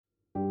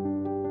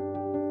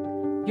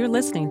You're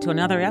listening to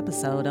another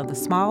episode of the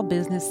Small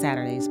Business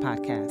Saturdays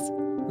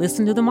podcast.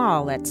 Listen to them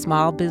all at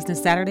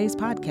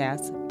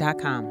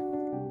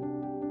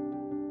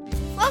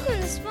smallbusinesssaturdayspodcast.com. Welcome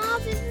to Small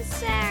Business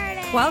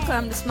Saturdays.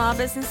 Welcome to Small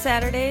Business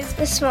Saturdays,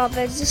 The Small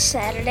Business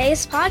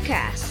Saturdays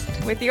podcast.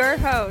 with your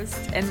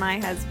host and my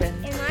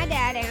husband. And my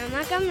dad, Aaron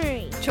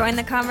Montgomery. Join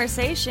the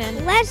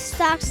conversation. Let's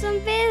talk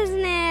some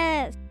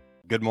business.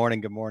 Good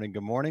morning.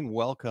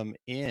 Welcome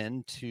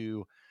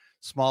into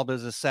Small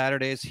Business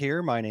Saturdays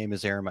here. My name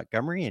is Aaron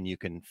Montgomery, and you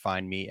can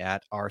find me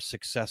at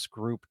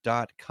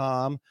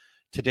oursuccessgroup.com.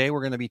 Today,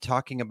 we're going to be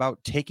talking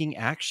about taking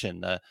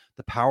action, the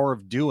power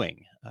of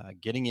doing,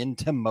 getting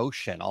into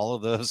motion, all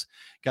of those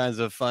kinds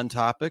of fun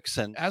topics.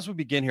 And as we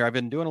begin here, I've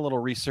been doing a little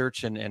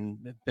research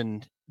and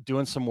been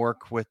doing some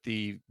work with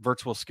the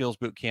virtual skills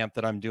boot camp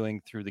that I'm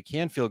doing through the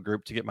Canfield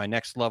Group to get my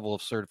next level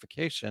of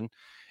certification.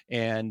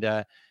 And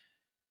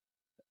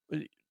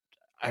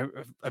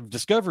I've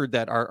discovered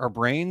that our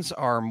brains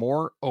are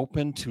more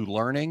open to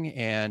learning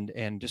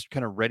and just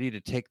kind of ready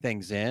to take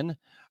things in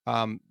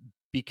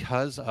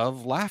because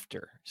of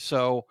laughter.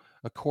 So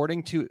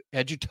according to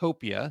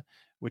Edutopia,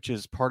 which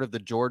is part of the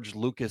George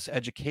Lucas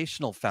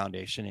Educational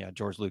Foundation,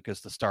 George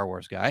Lucas, the Star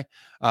Wars guy,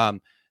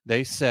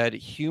 they said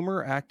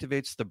humor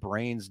activates the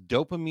brain's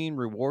dopamine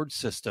reward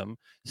system,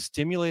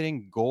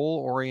 stimulating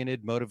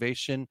goal-oriented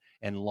motivation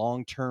and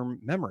long-term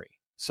memory.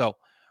 So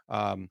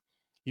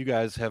you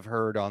guys have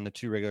heard on the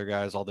Two Regular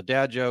Guys all the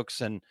dad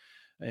jokes and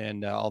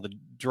all the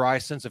dry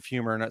sense of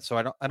humor, and so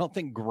I don't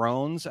think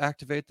groans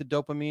activate the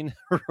dopamine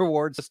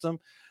reward system,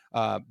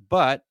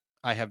 but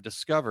I have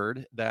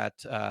discovered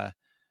that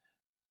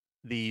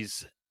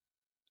these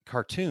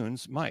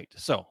cartoons might.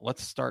 So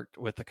let's start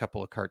with a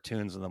couple of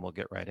cartoons, and then we'll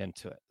get right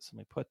into it. So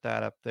let me put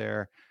that up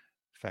there.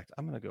 In fact,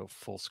 I'm going to go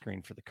full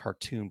screen for the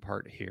cartoon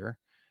part here.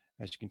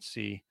 As you can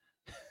see,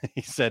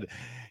 he said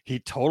he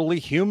totally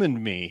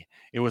humaned me.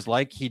 It was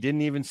like he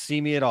didn't even see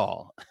me at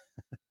all.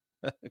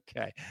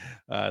 Okay.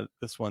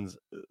 This one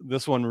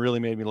really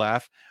made me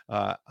laugh.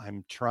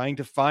 I'm trying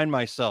to find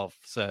myself,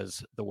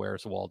 says the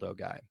Where's Waldo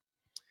guy.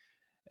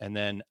 And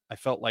then I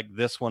felt like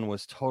this one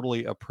was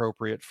totally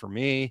appropriate for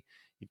me.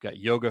 You've got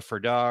yoga for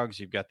dogs.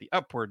 You've got the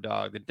upward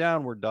dog, the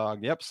downward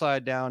dog, the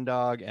upside down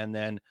dog, and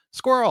then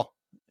squirrel.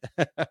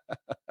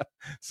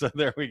 So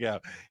there we go.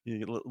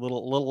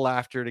 Little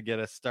laughter to get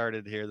us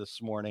started here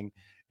this morning.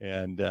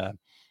 And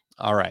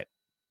all right.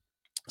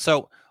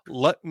 So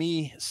let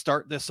me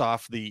start this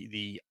off.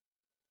 The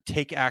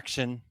take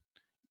action,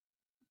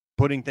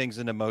 putting things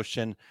into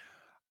motion.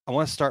 I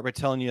want to start by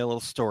telling you a little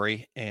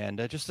story,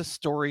 and just a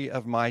story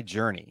of my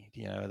journey,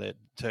 that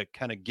to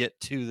kind of get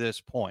to this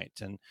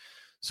point. And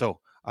so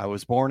I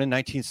was born in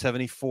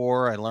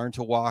 1974. I learned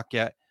to walk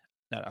at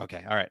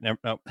okay. All right. No,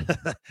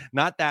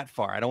 not that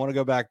far. I don't want to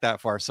go back that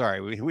far.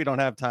 Sorry. We don't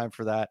have time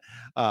for that.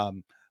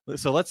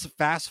 So let's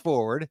fast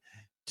forward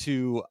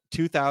to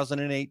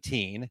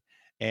 2018,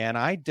 and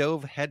I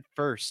dove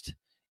headfirst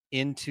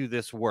into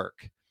this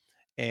work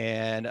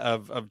and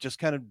of just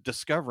kind of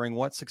discovering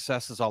what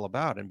success is all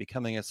about and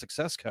becoming a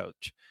success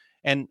coach.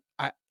 And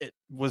it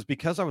was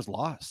because I was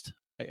lost.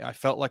 I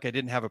felt like I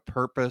didn't have a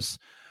purpose.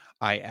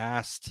 I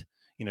asked,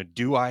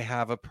 do I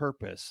have a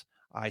purpose?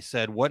 I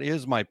said, what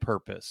is my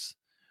purpose?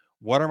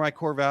 What are my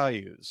core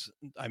values?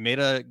 I made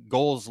a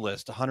goals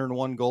list,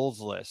 101 goals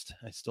list.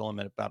 I still am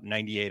at about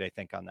 98, I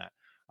think, on that.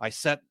 I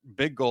set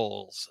big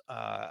goals.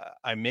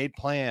 I made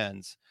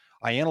plans.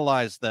 I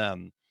analyzed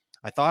them.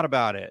 I thought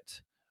about it.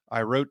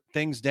 I wrote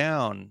things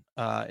down.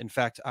 In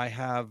fact, I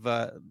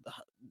have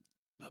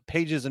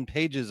pages and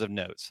pages of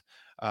notes.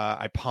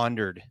 I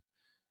pondered.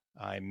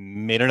 I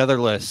made another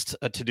list,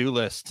 a to-do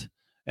list,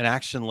 an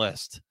action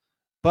list.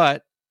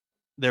 But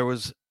there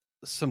was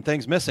some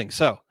things missing.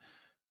 So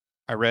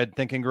I read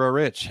Think and Grow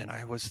Rich, and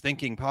I was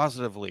thinking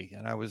positively,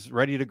 and I was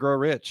ready to grow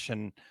rich.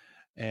 And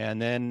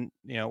then,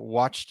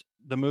 watched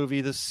the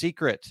movie The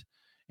Secret,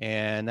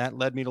 and that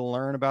led me to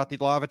learn about the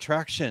law of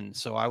attraction.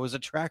 So I was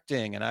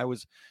attracting, and I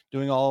was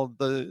doing all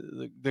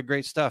the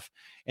great stuff.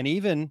 And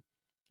even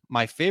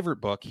my favorite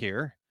book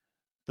here,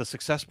 The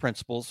Success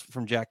Principles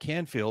from Jack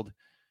Canfield,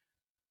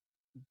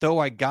 though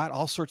I got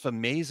all sorts of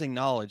amazing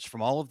knowledge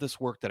from all of this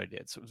work that I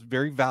did. So it was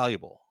very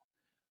valuable,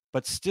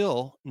 but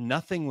still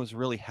nothing was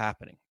really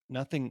happening.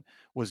 Nothing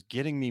was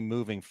getting me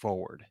moving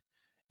forward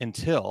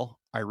until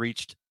I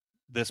reached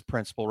this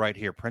principle right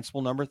here,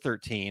 principle number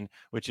 13,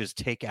 which is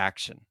take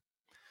action.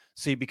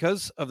 See,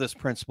 because of this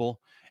principle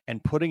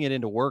and putting it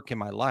into work in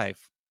my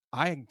life,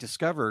 I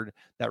discovered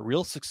that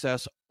real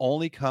success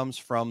only comes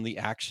from the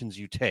actions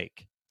you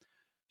take.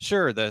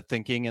 Sure, the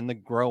thinking and the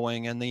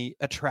growing and the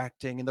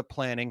attracting and the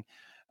planning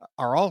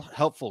are all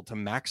helpful to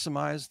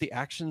maximize the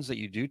actions that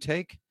you do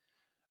take,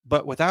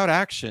 but without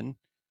action,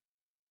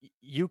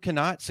 you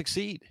cannot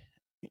succeed.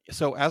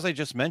 So as I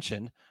just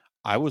mentioned,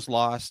 I was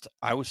lost.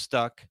 I was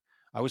stuck.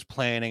 I was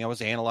planning. I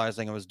was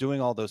analyzing. I was doing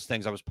all those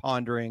things. I was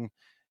pondering.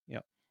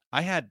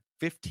 I had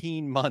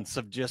 15 months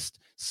of just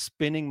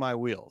spinning my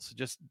wheels,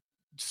 just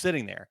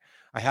sitting there.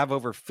 I have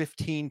over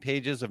 15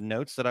 pages of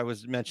notes that I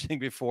was mentioning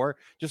before,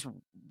 just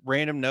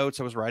random notes.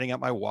 I was writing out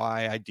my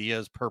why,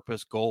 ideas,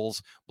 purpose,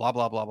 goals, blah,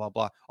 blah, blah, blah,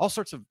 blah, all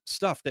sorts of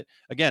stuff that,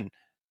 again,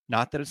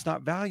 not that it's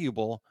not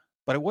valuable,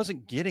 but I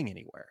wasn't getting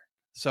anywhere.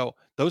 So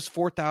those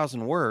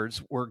 4,000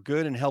 words were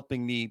good in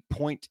helping me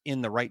point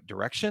in the right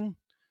direction.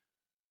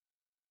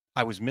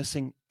 I was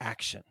missing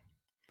action.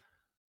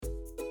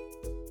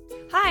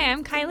 Hi,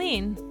 I'm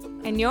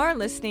Kylene, and you're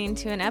listening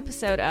to an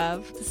episode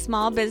of the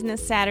Small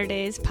Business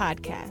Saturdays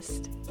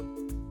podcast.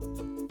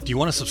 Do you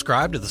want to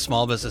subscribe to the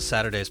Small Business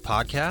Saturdays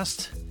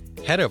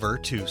podcast? Head over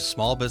to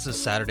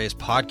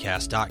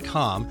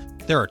smallbusinesssaturdayspodcast.com.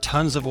 There are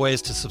tons of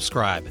ways to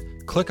subscribe.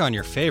 Click on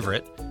your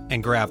favorite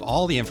and grab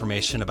all the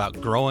information about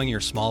growing your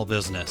small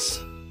business.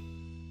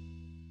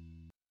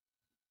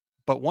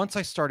 But once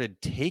I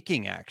started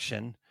taking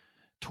action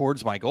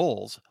towards my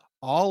goals,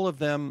 all of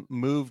them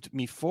moved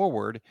me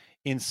forward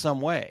in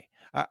some way.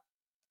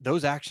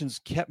 Those actions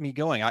kept me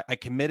going. I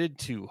committed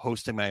to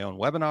hosting my own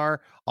webinar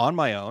on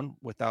my own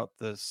without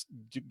this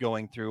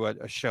going through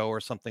a show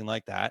or something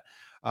like that.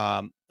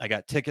 I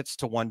got tickets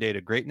to One Day to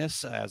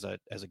Greatness as a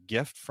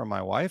gift from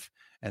my wife,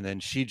 and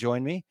then she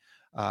joined me.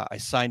 I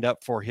signed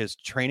up for his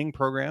training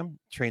program,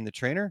 Train the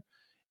Trainer.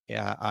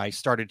 I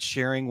started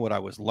sharing what I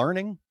was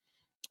learning.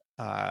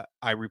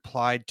 I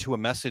replied to a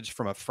message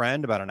from a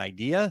friend about an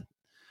idea.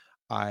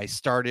 I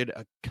started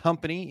a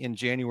company in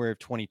January of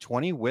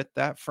 2020 with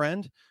that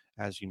friend,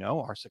 as you know,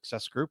 our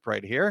success group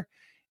right here,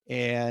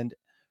 and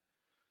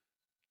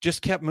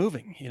just kept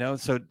moving,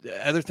 so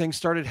other things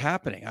started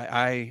happening.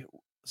 I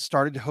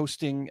started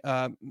hosting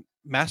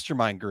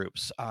mastermind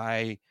groups.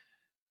 I,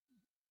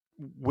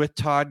 with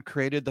Todd,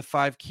 created the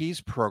 5 Keys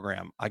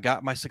program. I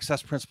got my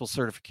Success Principles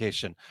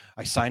certification.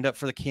 I signed up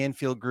for the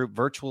Canfield Group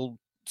Virtual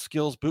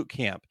Skills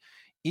Bootcamp.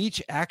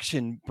 Each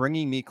action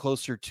bringing me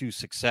closer to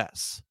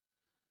success.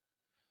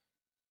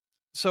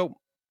 So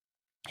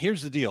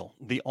here's the deal.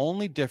 The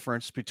only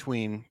difference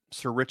between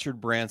Sir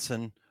Richard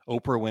Branson,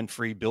 Oprah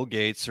Winfrey, Bill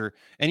Gates, or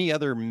any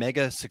other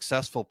mega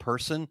successful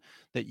person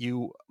that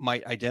you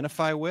might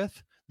identify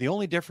with, the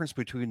only difference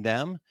between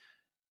them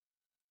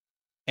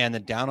and the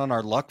down on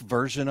our luck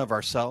version of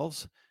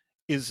ourselves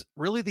is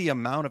really the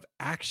amount of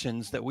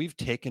actions that we've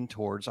taken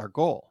towards our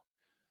goal.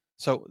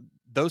 So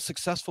those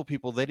successful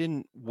people, they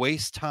didn't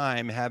waste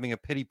time having a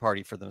pity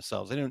party for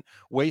themselves. They didn't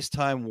waste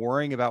time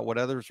worrying about what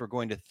others were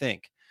going to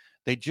think.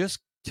 They just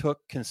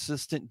took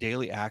consistent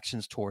daily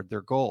actions toward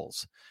their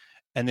goals.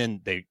 And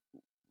then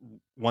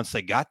once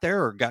they got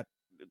there or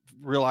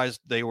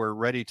realized they were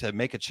ready to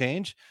make a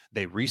change,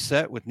 they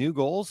reset with new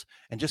goals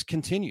and just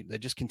continued. They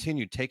just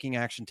continued taking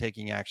action,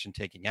 taking action,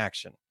 taking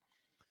action.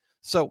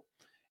 So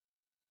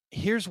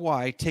here's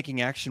why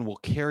taking action will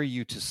carry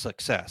you to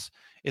success.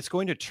 It's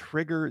going to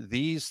trigger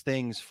these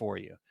things for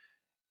you.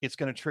 It's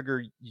going to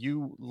trigger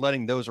you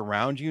letting those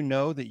around you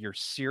know that you're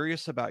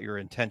serious about your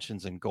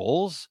intentions and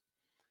goals.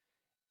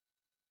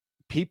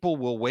 People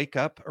will wake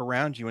up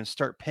around you and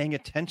start paying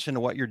attention to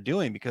what you're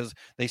doing because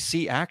they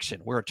see action.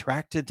 We're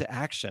attracted to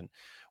action.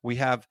 We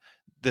have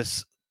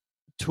this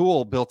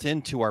tool built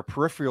into our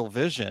peripheral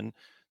vision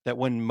that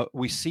when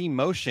we see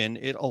motion,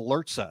 it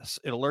alerts us.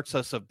 It alerts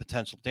us of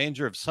potential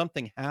danger, of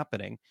something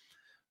happening.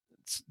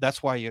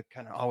 That's why you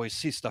kind of always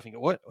see stuff and go,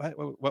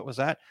 what was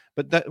that?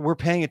 But that we're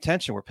paying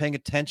attention. We're paying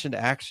attention to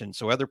action.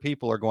 So other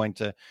people are going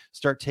to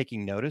start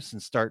taking notice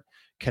and start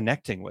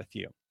connecting with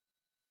you.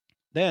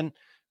 Then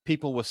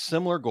people with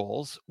similar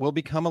goals will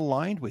become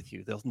aligned with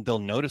you. They'll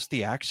notice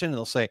the action and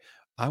they'll say,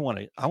 I want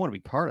to be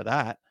part of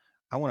that.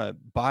 I want to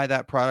buy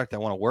that product. I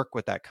want to work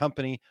with that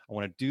company. I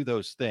want to do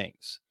those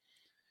things.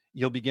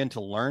 You'll begin to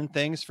learn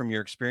things from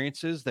your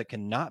experiences that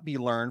cannot be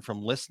learned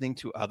from listening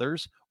to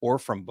others or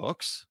from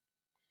books.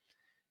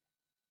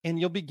 And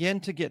you'll begin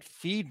to get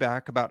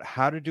feedback about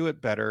how to do it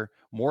better,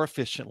 more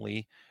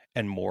efficiently,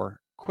 and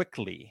more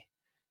quickly.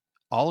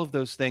 All of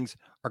those things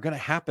are going to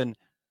happen,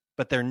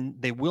 but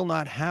they will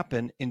not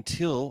happen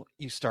until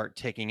you start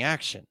taking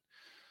action.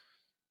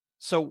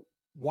 So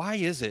why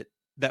is it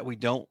that we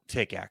don't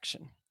take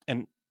action?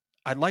 And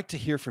I'd like to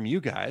hear from you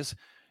guys.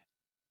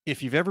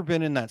 If you've ever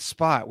been in that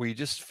spot where you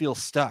just feel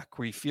stuck,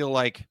 where you feel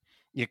like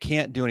you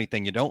can't do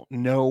anything, you don't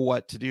know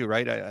what to do,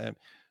 right?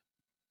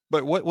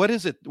 But what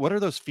is it? What are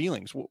those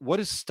feelings? What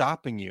is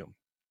stopping you?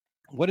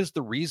 What is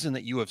the reason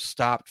that you have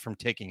stopped from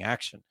taking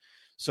action?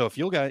 So if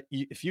you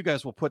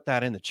guys will put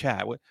that in the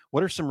chat,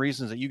 what are some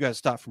reasons that you guys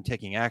stopped from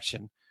taking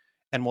action?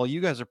 And while you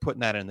guys are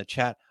putting that in the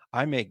chat,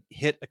 I may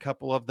hit a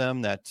couple of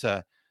them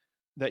that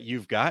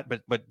you've got,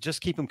 but just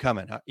keep them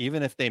coming.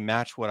 Even if they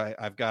match what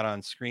I've got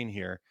on screen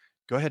here,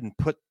 go ahead and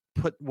put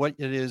what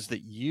it is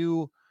that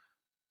you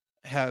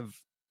have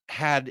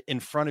had in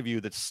front of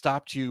you that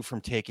stopped you from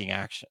taking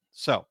action.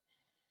 So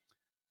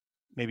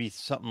maybe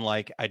something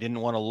like, I didn't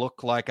want to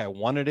look like I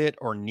wanted it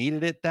or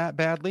needed it that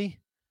badly.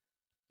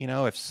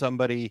 If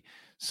somebody,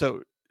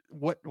 so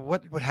what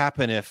would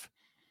happen if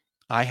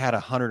I had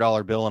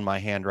 $100 bill in my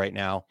hand right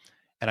now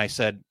and I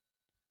said,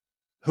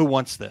 who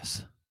wants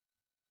this?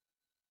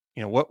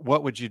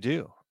 What would you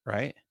do?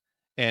 Right.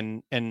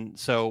 And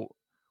so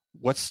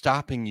what's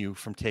stopping you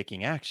from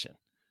taking action?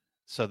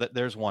 So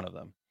there's one of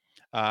them.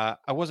 I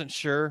wasn't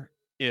sure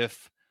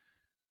if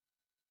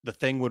the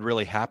thing would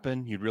really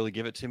happen. You'd really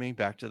give it to me.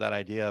 Back to that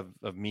idea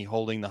of me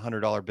holding the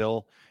 $100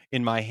 bill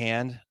in my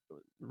hand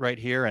right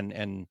here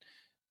and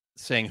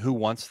saying, who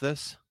wants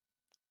this?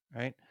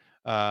 Right.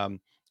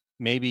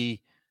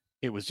 Maybe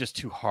it was just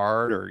too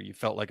hard, or you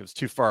felt like it was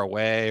too far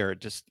away, or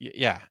just,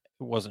 it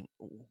wasn't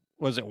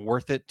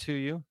worth it to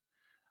you.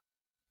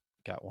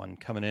 Got one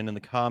coming in the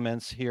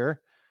comments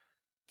here.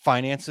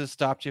 Finances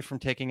stopped you from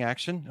taking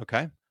action.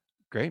 Okay,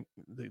 great.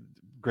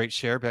 Great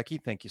share, Becky.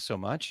 Thank you so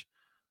much.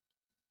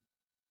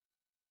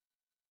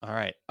 All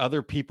right.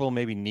 Other people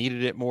maybe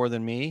needed it more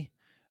than me.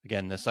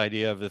 Again, this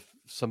idea of if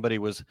somebody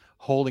was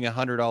holding a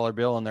 $100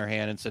 bill in their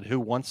hand and said, who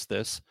wants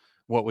this?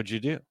 What would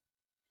you do?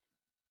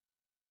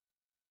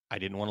 I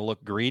didn't want to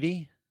look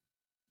greedy.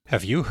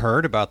 Have you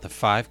heard about the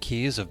 5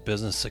 keys of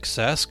business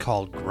success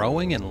called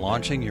Growing and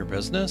Launching Your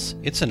Business?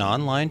 It's an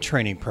online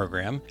training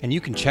program, and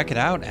you can check it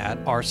out at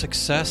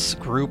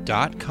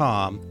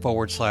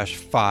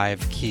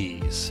oursuccessgroup.com/5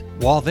 keys.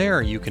 While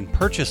there, you can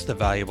purchase the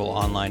valuable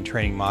online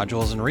training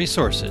modules and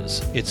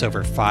resources. It's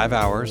over 5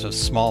 hours of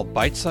small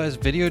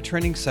bite-sized video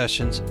training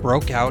sessions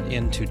broke out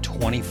into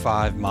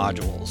 25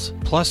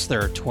 modules. Plus,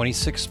 there are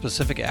 26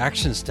 specific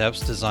action steps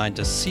designed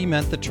to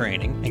cement the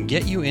training and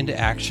get you into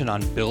action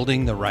on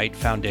building the right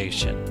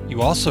foundation.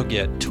 You also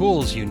get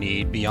tools you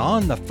need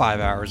beyond the 5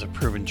 hours of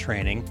proven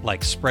training,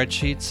 like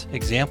spreadsheets,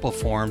 example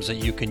forms that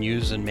you can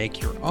use and make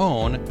your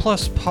own,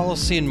 plus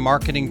policy and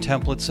marketing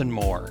templates and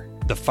more.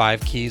 The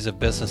 5 Keys of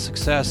Business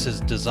Success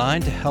is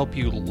designed to help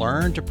you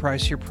learn to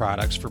price your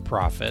products for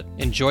profit,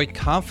 enjoy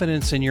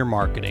confidence in your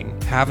marketing,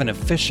 have an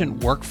efficient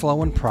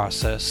workflow and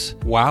process,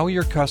 wow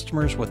your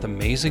customers with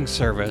amazing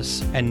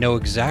service, and know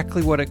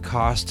exactly what it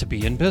costs to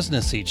be in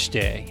business each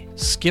day.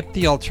 Skip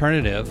the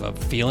alternative of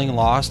feeling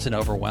lost and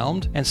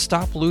overwhelmed, and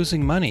stop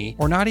losing money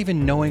or not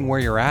even knowing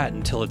where you're at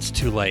until it's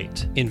too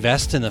late.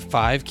 Invest in the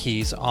 5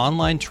 Keys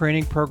online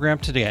training program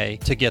today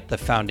to get the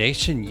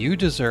foundation you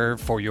deserve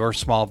for your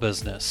small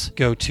business.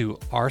 Go to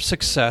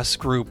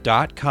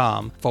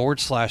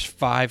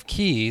oursuccessgroup.com/5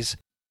 keys.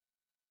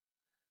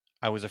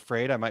 I was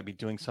afraid I might be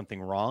doing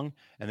something wrong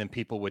and then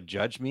people would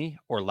judge me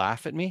or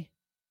laugh at me.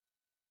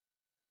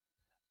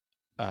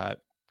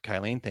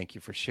 Kylene, thank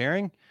you for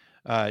sharing.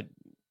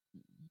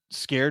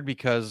 Scared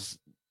because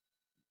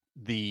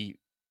in the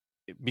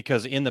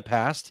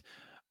past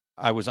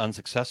I was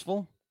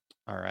unsuccessful.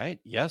 All right.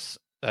 Yes.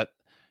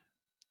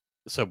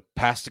 So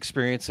past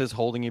experiences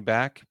holding you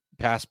back,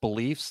 past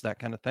beliefs, that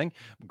kind of thing.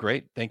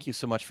 Great. Thank you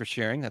so much for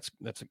sharing. That's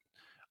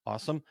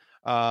awesome.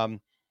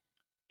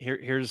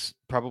 Here's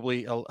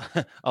probably a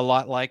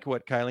lot like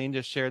what Kylene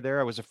just shared there.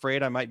 I was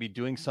afraid I might be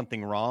doing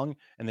something wrong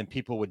and then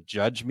people would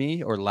judge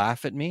me or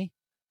laugh at me.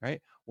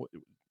 Right.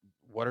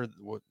 What are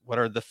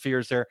the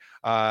fears there?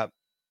 I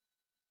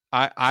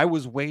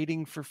was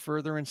waiting for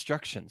further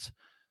instructions.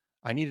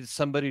 I needed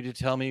somebody to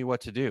tell me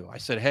what to do. I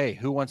said, hey,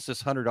 who wants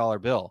this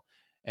 $100 bill?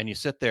 And you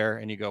sit there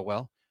and you go,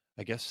 well,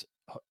 I guess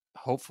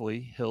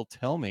hopefully he'll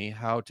tell me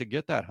how to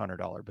get that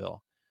 $100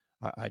 bill.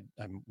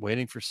 I'm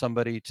waiting for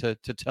somebody to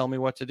tell me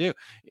what to do.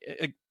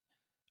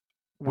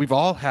 We've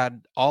all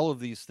had all of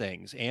these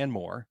things and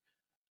more.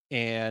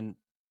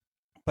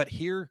 But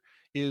here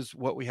is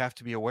what we have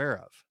to be aware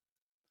of.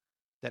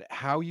 That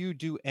how you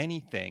do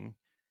anything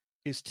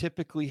is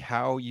typically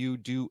how you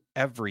do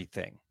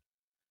everything.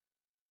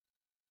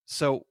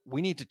 So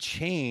we need to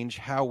change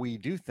how we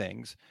do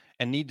things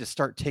and need to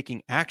start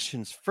taking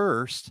actions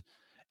first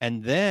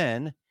and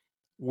then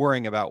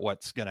worrying about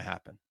what's going to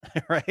happen,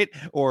 right?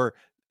 Or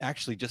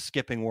actually just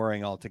skipping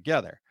worrying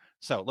altogether.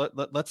 So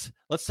let's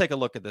take a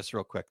look at this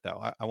real quick,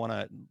 though. I want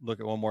to look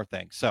at one more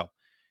thing. So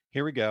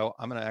here we go.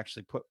 I'm going to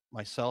actually put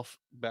myself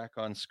back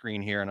on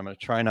screen here, and I'm going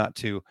to try not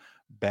to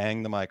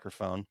bang the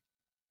microphone.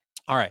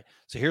 All right.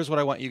 So here's what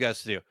I want you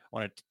guys to do.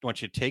 I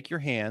want you to take your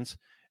hands,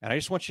 and I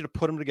just want you to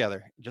put them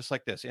together just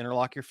like this.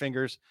 Interlock your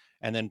fingers,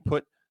 and then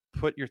put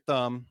your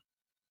thumb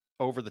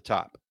over the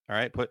top. All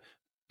right.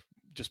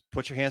 Just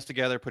put your hands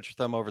together, put your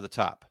thumb over the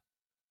top.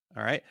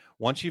 All right.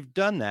 Once you've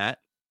done that,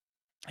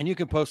 and you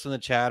can post in the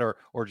chat or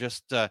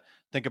just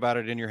think about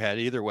it in your head.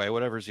 Either way,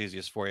 whatever's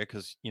easiest for you,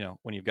 because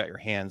when you've got your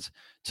hands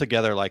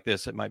together like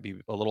this, it might be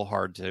a little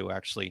hard to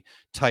actually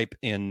type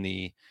in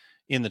the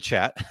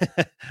chat.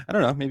 I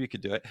don't know, maybe you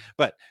could do it.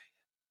 But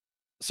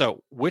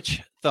so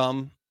which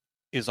thumb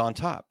is on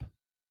top?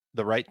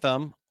 The right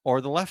thumb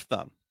or the left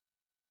thumb?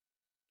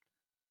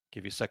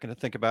 Give you a second to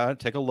think about it.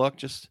 Take a look.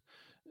 Just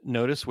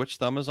notice which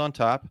thumb is on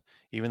top,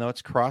 even though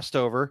it's crossed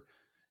over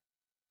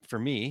for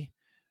me.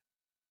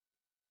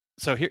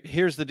 So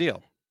here's the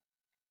deal.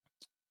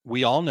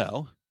 We all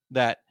know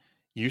that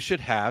you should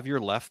have your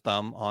left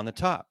thumb on the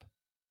top.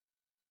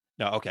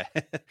 No, okay.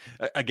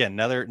 Again,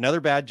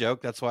 another bad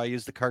joke. That's why I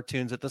use the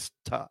cartoons at the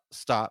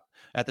stop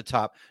at the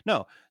top.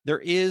 No, there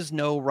is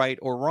no right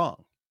or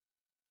wrong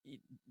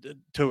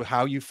to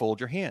how you fold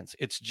your hands.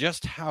 It's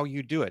just how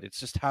you do it. It's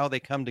just how they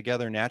come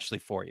together naturally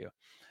for you.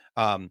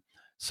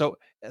 So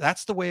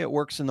that's the way it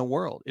works in the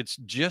world. It's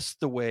just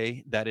the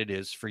way that it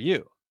is for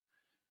you.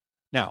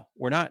 Now,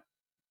 we're not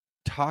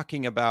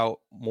talking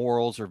about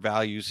morals or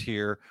values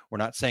here. We're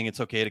not saying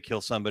it's okay to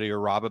kill somebody or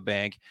rob a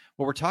bank.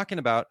 What we're talking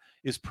about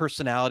is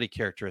personality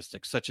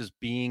characteristics, such as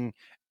being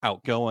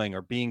outgoing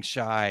or being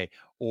shy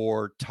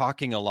or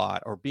talking a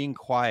lot or being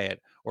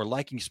quiet or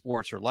liking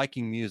sports or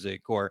liking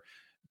music or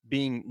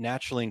being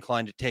naturally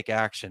inclined to take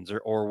actions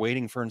or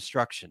waiting for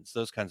instructions,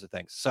 those kinds of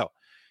things. So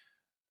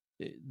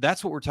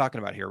that's what we're talking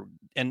about here.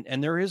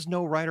 And there is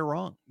no right or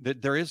wrong.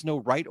 There is no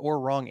right or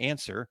wrong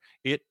answer.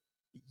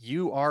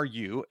 You are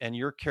you, and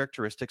your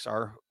characteristics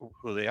are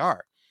who they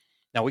are.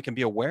 Now, we can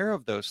be aware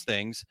of those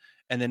things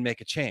and then make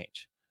a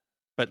change.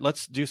 But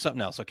let's do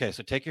something else. Okay,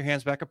 so take your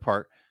hands back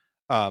apart,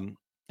 and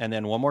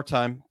then one more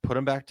time, put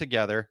them back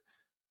together.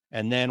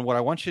 And then what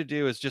I want you to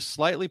do is just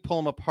slightly pull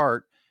them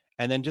apart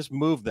and then just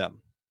move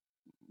them.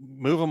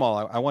 Move them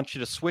all. I want you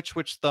to switch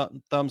which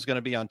thumb's going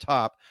to be on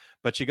top,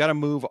 but you got to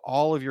move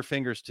all of your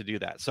fingers to do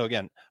that. So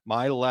again,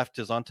 my left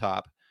is on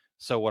top.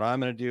 So what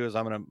I'm going to do is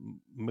I'm going to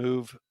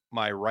move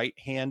my right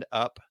hand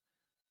up,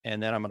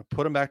 and then I'm going to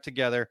put them back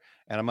together,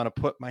 and I'm going to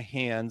put my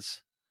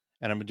hands,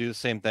 and I'm going to do the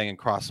same thing and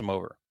cross them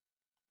over.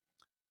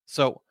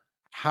 So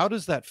how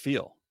does that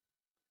feel?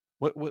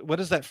 What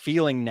is that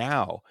feeling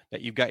now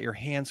that you've got your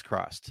hands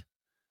crossed?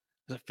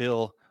 Does it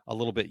feel a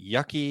little bit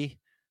yucky?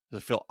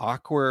 Does it feel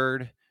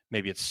awkward?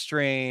 Maybe it's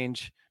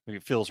strange. Maybe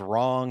it feels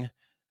wrong.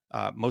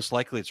 Most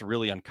likely it's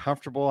really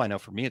uncomfortable. I know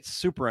for me, it's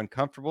super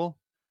uncomfortable.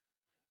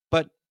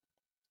 But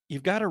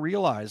you've got to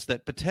realize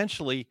that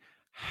potentially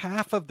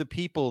half of the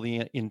people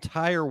in the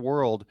entire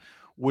world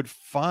would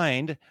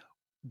find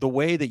the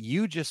way that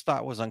you just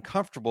thought was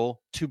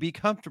uncomfortable to be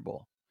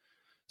comfortable.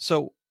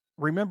 So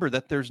remember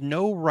that there's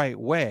no right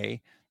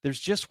way. There's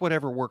just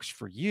whatever works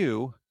for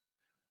you.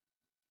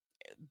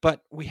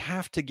 But we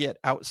have to get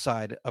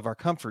outside of our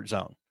comfort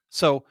zone.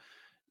 So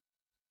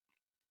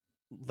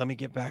let me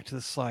get back to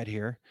the slide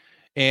here.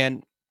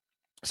 And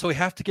so we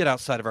have to get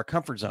outside of our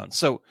comfort zone.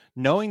 So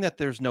knowing that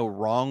there's no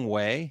wrong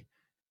way,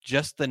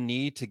 just the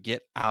need to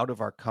get out of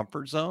our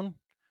comfort zone,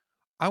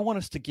 I want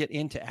us to get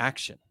into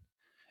action.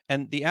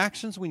 And the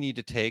actions we need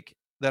to take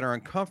that are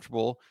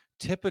uncomfortable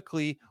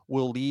typically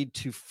will lead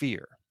to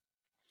fear.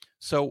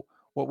 So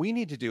what we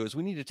need to do is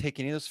we need to take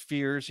any of those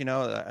fears.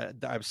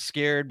 I'm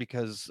scared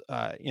because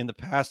in the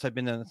past I've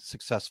been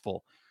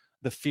unsuccessful.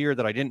 The fear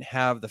that I didn't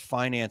have the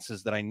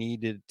finances that I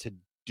needed to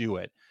do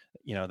it,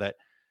 that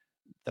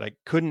I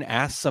couldn't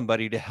ask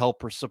somebody to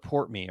help or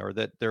support me, or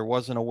that there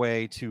wasn't a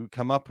way to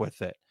come up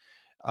with it.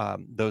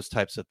 Those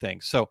types of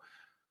things. So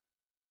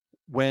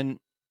when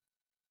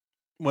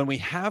we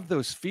have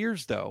those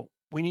fears, though,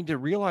 we need to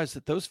realize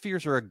that those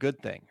fears are a good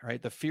thing,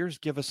 right? The fears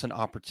give us an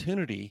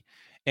opportunity,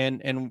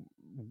 and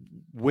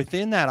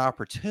within that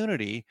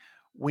opportunity,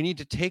 we need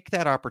to take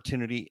that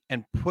opportunity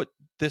and put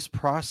this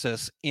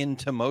process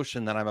into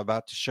motion that I'm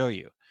about to show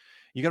you.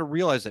 You got to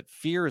realize that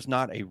fear is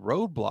not a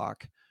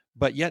roadblock,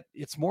 but yet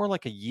it's more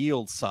like a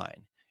yield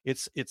sign.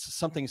 It's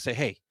something to say,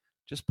 hey,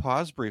 just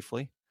pause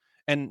briefly.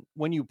 And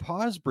when you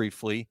pause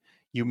briefly,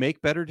 you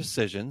make better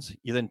decisions,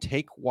 you then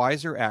take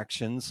wiser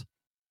actions,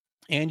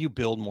 and you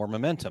build more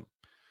momentum.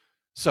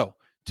 So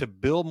to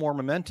build more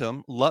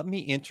momentum, let me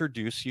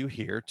introduce you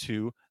here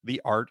to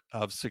the art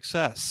of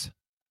success.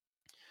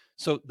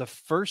 So the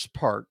first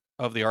part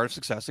of the art of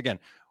success, again,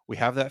 we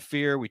have that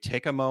fear, we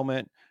take a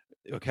moment,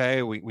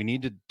 okay, we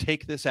need to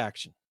take this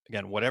action.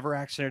 Again, whatever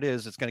action it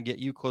is, it's going to get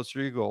you closer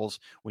to your goals.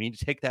 We need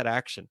to take that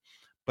action.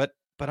 But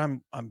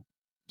I'm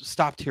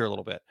stopped here a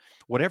little bit.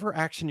 Whatever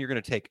action you're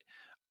going to take,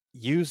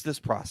 use this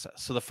process.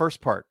 So the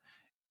first part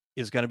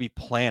is going to be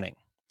planning.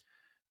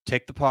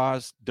 Take the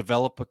pause,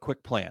 develop a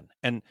quick plan.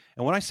 And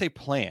when I say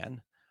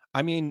plan,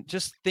 I mean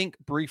just think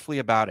briefly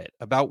about it,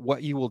 about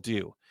what you will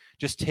do.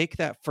 Just take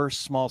that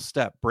first small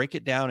step, break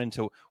it down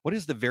into what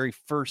is the very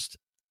first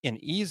and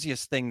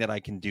easiest thing that I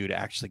can do to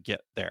actually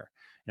get there.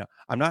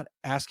 I'm not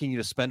asking you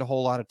to spend a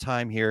whole lot of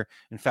time here.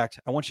 In fact,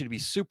 I want you to be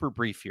super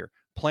brief here.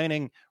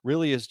 Planning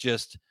really is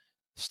just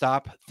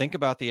stop, think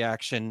about the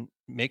action,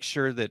 make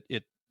sure that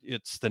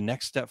it's the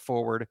next step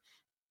forward.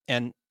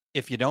 And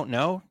if you don't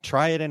know,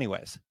 try it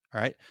anyways.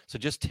 All right. So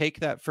just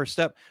take that first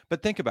step,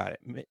 but think about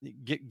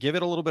it. Give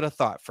it a little bit of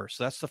thought first.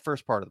 So that's the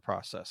first part of the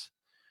process.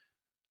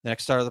 The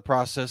next part of the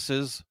process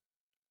is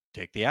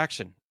take the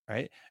action.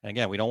 Right. And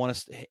again, we don't want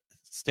to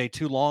stay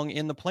too long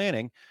in the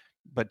planning,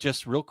 but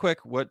just real quick,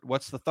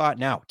 what's the thought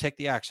now? Take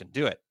the action.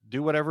 Do it.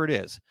 Do whatever it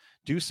is.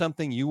 Do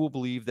something you will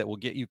believe that will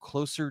get you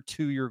closer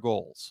to your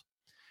goals.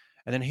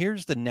 And then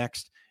here's the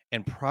next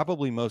and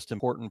probably most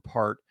important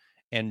part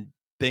and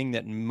thing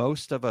that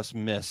most of us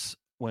miss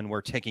when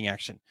we're taking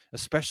action,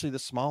 especially the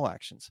small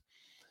actions.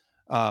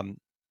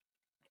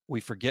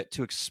 We forget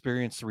to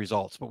experience the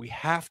results, but we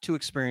have to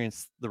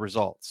experience the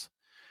results.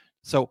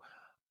 So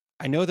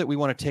I know that we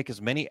want to take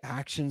as many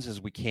actions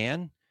as we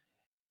can,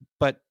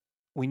 but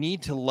we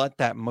need to let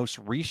that most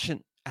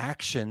recent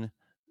action,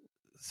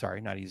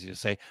 not easy to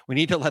say. We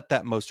need to let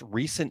that most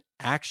recent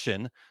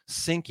action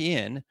sink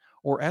in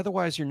or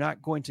otherwise you're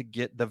not going to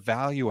get the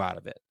value out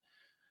of it.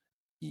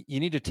 You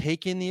need to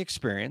take in the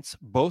experience,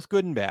 both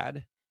good and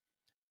bad,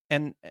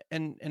 and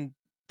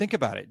think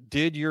about it.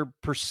 Did your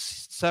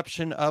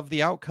perception of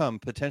the outcome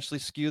potentially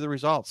skew the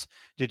results?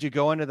 Did you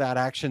go into that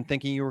action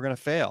thinking you were going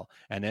to fail,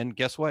 and then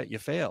guess what? You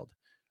failed,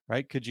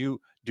 right? Could you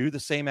do the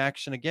same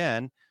action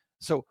again?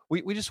 So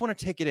we just want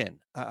to take it in.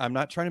 I'm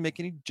not trying to make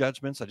any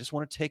judgments. I just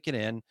want to take it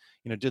in.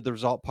 Did the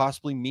result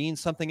possibly mean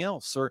something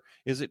else, or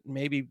is it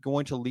maybe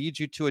going to lead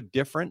you to a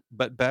different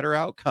but better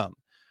outcome?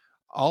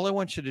 All I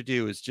want you to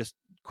do is just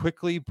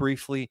quickly,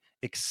 briefly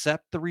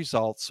accept the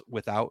results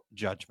without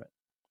judgment.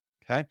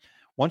 Okay.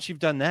 Once you've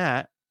done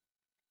that,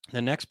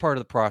 the next part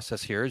of the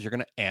process here is you're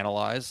going to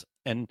analyze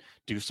and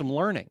do some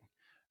learning,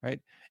 right?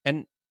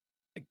 And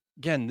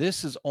again,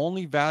 this is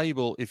only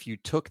valuable if you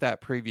took that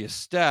previous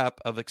step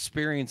of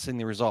experiencing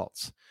the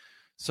results.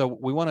 So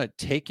we want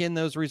to take in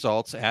those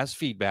results as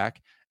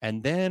feedback,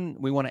 and then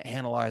we want to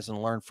analyze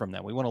and learn from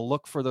them. We want to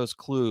look for those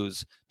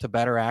clues to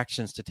better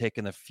actions to take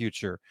in the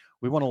future.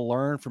 We want to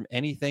learn from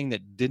anything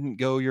that didn't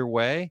go your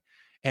way.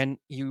 And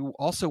you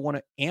also want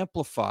to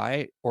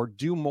amplify or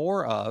do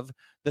more of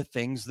the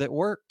things that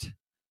worked,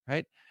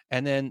 right?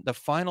 And then the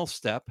final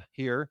step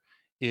here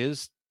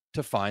is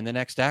to find the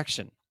next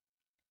action.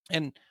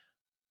 And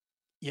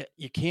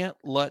you can't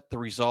let the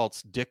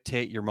results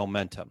dictate your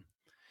momentum.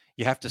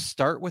 You have to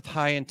start with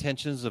high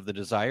intentions of the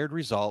desired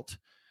result,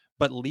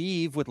 but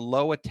leave with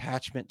low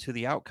attachment to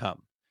the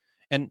outcome.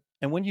 And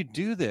when you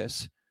do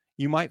this,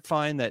 you might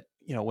find that,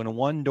 when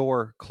one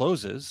door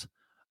closes,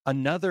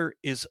 another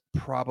is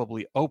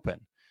probably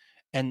open.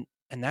 And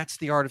that's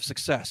the art of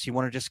success. You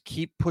want to just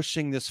keep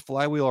pushing this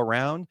flywheel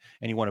around,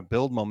 and you want to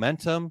build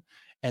momentum,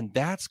 and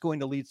that's going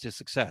to lead to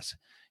success.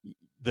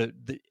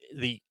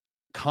 The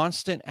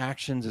constant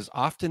actions as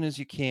often as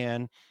you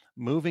can,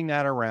 moving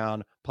that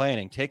around,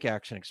 planning, take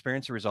action,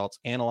 experience the results,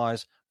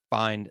 analyze,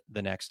 find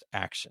the next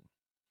action.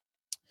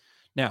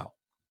 Now,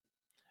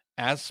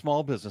 as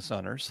small business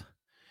owners,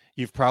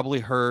 you've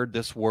probably heard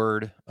this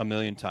word a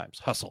million times,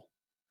 hustle,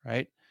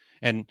 right?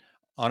 And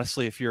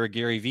honestly, if you're a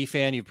Gary Vee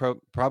fan, you've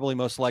probably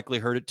most likely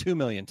heard it 2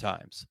 million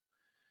times.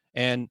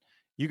 And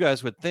you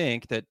guys would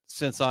think that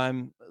since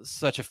I'm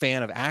such a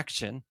fan of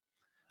action,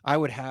 I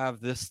would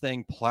have this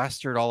thing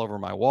plastered all over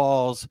my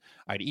walls.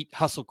 I'd eat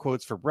hustle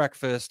quotes for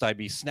breakfast. I'd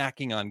be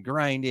snacking on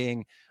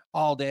grinding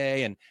all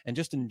day and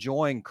just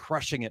enjoying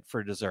crushing it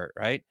for dessert,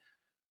 right?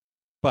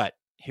 But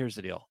here's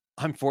the deal.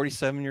 I'm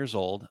 47 years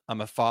old.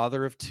 I'm a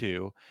father of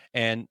 2.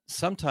 And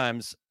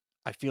sometimes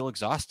I feel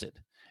exhausted.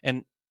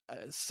 And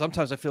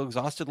sometimes I feel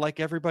exhausted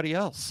like everybody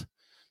else.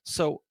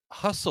 So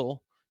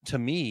hustle, to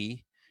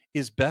me,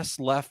 is best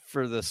left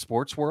for the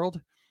sports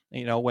world.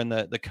 When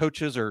the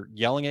coaches are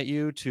yelling at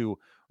you to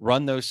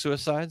run those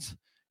suicides.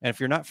 And if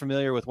you're not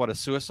familiar with what a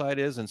suicide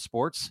is in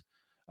sports,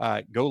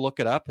 go look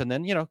it up and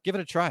then, give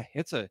it a try.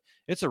 It's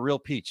a real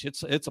peach.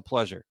 It's a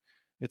pleasure.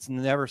 It's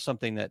never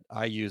something that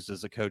I used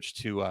as a coach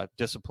to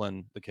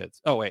discipline the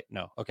kids. Oh, wait,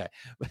 no. Okay.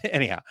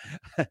 Anyhow,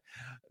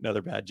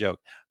 another bad joke.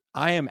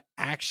 I am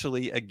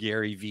actually a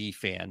Gary Vee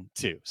fan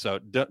too. So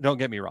don't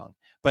get me wrong,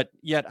 but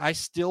yet I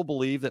still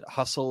believe that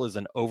hustle is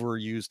an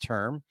overused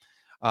term.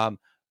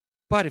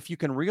 But if you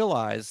can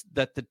realize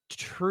that the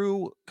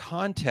true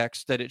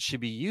context that it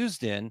should be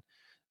used in,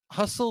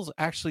 hustle's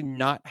actually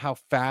not how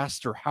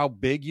fast or how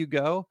big you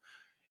go.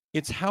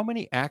 It's how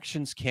many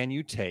actions can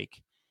you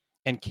take,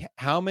 and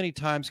how many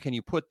times can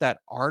you put that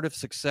art of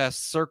success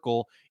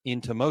circle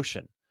into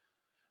motion.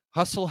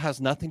 Hustle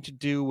has nothing to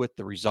do with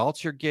the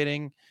results you're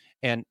getting,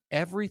 and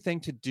everything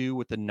to do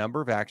with the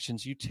number of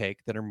actions you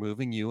take that are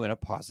moving you in a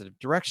positive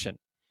direction.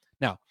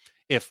 Now,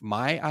 if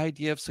my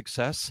idea of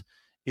success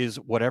is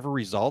whatever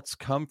results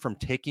come from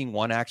taking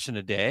one action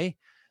a day,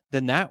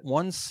 then that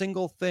one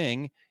single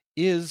thing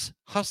is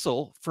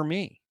hustle for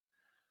me.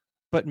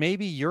 But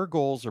maybe your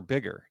goals are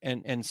bigger.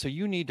 And so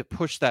you need to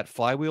push that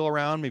flywheel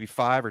around maybe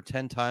 5 or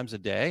 10 times a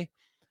day.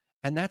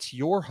 And that's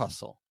your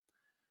hustle.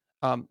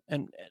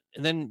 And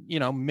then,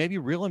 maybe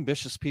real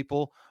ambitious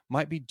people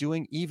might be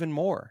doing even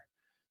more.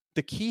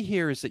 The key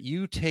here is that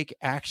you take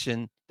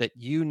action that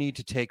you need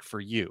to take for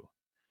you.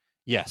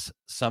 Yes,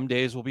 some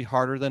days will be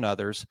harder than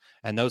others,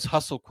 and those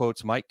hustle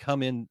quotes might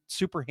come in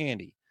super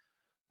handy.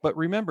 But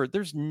remember,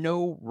 there's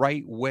no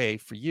right way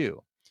for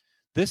you.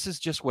 This is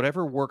just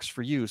whatever works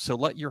for you. So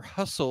let your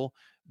hustle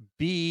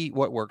be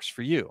what works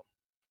for you.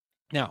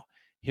 Now,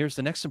 here's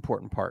the next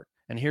important part.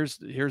 And here's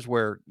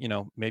where,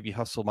 maybe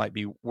hustle might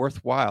be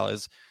worthwhile,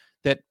 is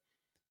that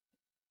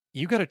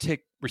you got to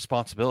take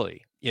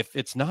responsibility. If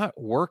it's not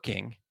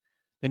working,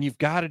 then you've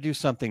got to do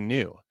something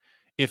new.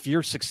 If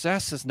your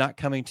success is not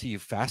coming to you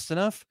fast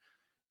enough,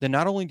 then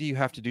not only do you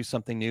have to do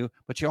something new,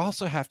 but you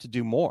also have to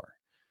do more.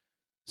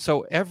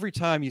 So every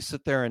time you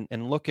sit there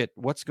and look at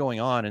what's going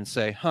on and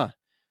say,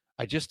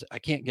 I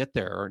can't get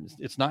there, or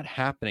it's not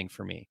happening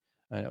for me.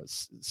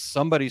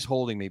 Somebody's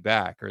holding me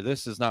back, or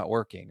this is not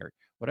working, or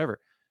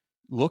whatever.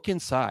 Look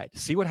inside.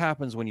 See what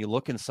happens when you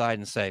look inside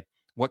and say,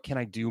 what can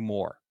I do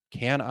more?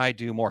 Can I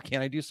do more?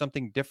 Can I do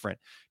something different?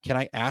 Can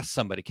I ask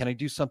somebody? Can I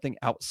do something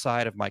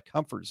outside of my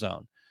comfort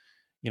zone?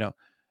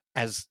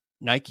 As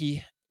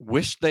Nike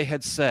wished they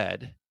had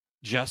said,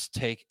 just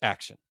take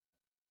action.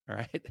 All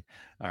right.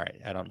 All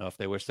right. I don't know if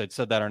they wish they'd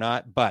said that or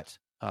not, but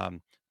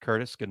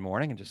Curtis, good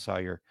morning. I just saw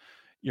your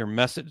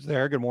message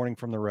there. Good morning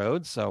from the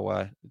road.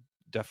 So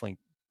definitely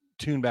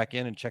tune back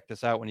in and check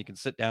this out when you can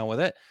sit down with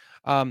it.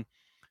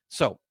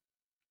 So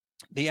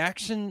the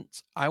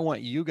actions I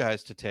want you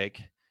guys to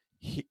take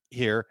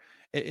here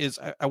is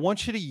I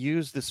want you to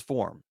use this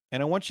form,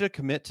 and I want you to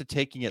commit to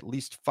taking at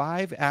least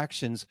 5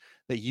 actions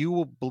that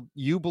you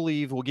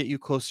believe will get you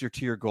closer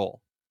to your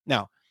goal.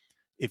 Now,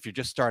 if you're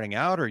just starting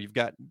out, or you've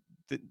got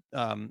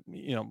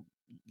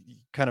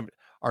kind of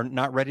are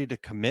not ready to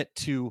commit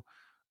to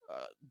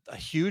a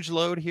huge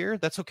load here,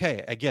 that's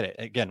okay. I get it.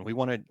 Again, we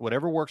want to,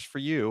 whatever works for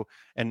you,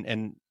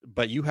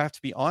 but you have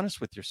to be honest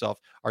with yourself.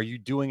 Are you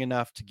doing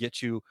enough to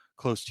get you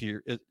close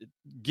to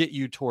get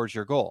you towards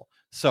your goal?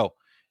 So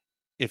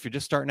if you're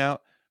just starting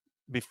out,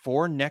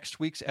 before next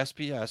week's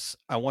SPS,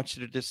 I want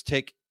you to just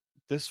take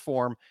this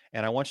form,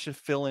 and I want you to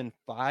fill in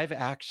 5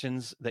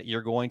 actions that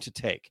you're going to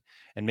take,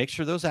 and make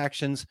sure those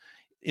actions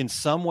in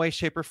some way,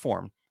 shape, or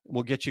form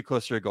will get you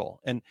closer to your goal.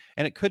 And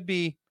it could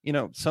be,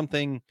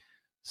 something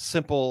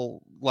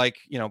simple like,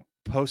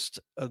 post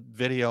a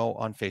video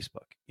on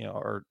Facebook,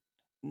 or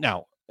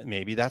now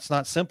maybe that's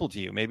not simple to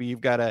you. Maybe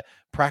you've got to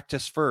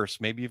practice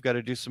first. Maybe you've got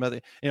to do some other,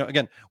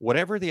 again,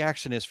 whatever the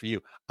action is for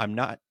you. I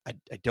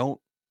don't,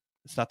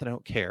 it's not that I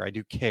don't care. I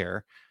do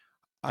care.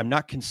 I'm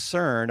not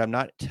concerned. I'm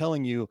not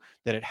telling you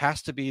that it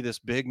has to be this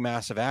big,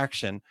 massive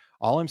action.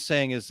 All I'm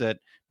saying is that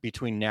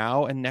between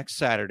now and next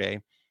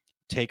Saturday,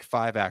 take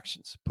 5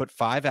 actions. Put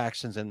 5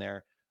 actions in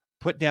there.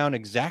 Put down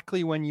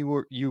exactly when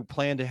you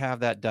plan to have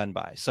that done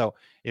by. So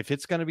if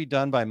it's going to be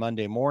done by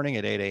Monday morning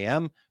at 8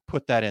 a.m.,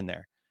 put that in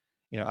there.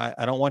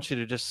 I don't want you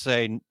to just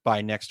say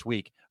by next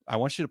week. I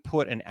want you to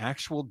put an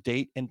actual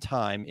date and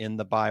time in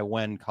the by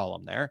when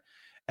column there.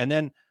 And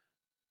then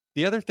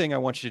the other thing I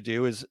want you to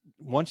do is,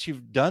 once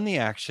you've done the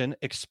action,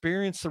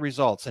 experience the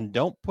results, and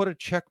don't put a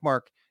check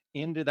mark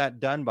into that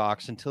done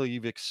box until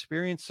you've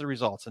experienced the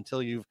results,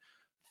 until you've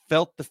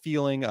felt the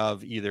feeling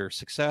of either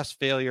success,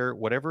 failure,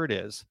 whatever it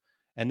is.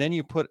 And then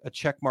you put a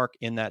check mark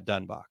in that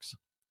done box.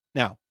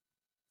 Now,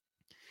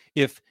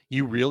 if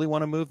you really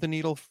want to move the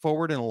needle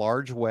forward in a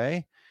large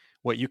way,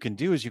 what you can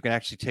do is you can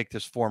actually take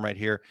this form right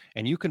here,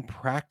 and you can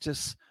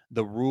practice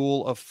the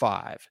rule of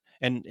 5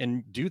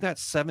 and do that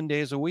 7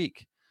 days a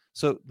week.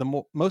 So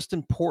the most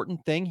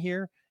important thing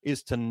here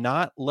is to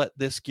not let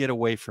this get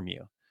away from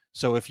you.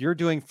 So if you're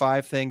doing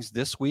 5 things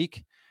this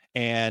week,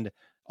 and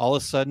all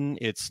of a sudden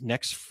it's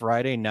next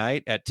Friday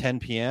night at 10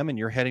 p.m. and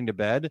you're heading to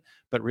bed,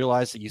 but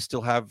realize that you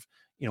still have,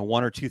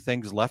 1 or 2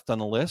 things left on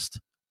the list,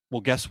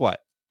 well, guess what?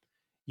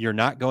 You're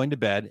not going to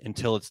bed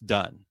until it's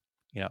done.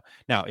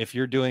 Now, if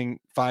you're doing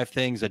 5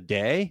 things a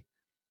day,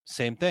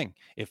 same thing.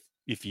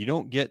 If you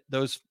don't get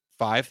those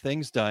 5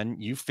 things done,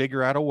 you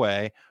figure out a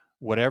way,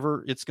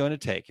 whatever it's going to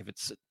take. If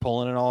it's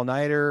pulling an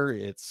all-nighter,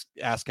 it's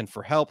asking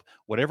for help,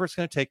 whatever it's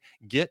going to take,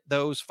 get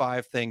those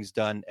 5 things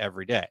done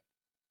every day.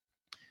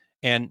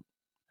 And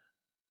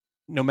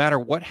no matter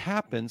what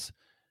happens,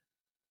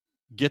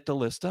 get the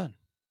list done.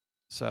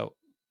 So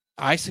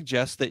I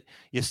suggest that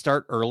you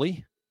start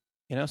early.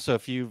 So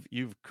if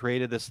you've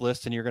created this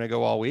list and you're going to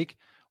go all week,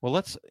 well,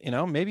 let's,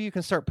 maybe you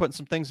can start putting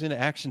some things into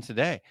action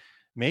today.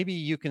 Maybe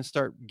you can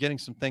start getting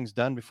some things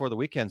done before the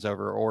weekend's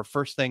over, or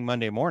first thing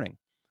Monday morning,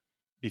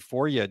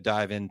 before you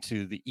dive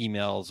into the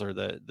emails or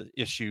the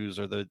issues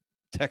or the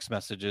text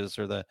messages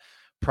or the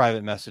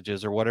private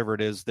messages or whatever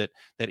it is that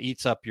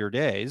eats up your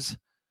days.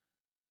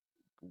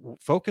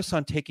 Focus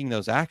on taking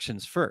those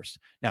actions first.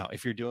 Now,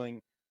 if you're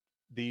doing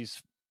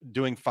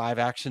 5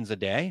 actions a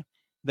day,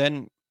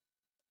 then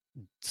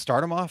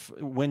start them off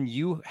when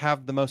you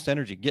have the most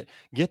energy.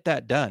 Get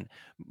that done.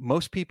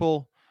 Most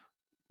people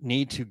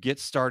need to get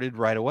started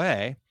right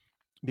away,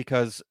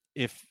 because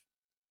if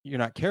you're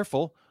not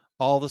careful,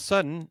 all of a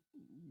sudden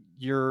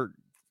you're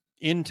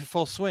into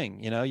full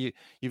swing.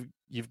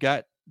 You've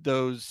got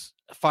those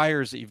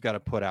fires that you've got to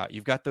put out.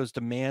 You've got those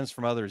demands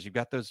from others. You've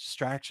got those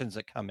distractions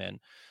that come in.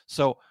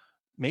 So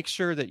make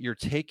sure that you're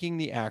taking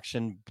the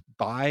action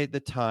by the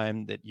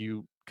time that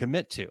you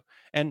commit to.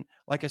 And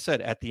like I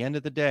said, at the end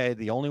of the day,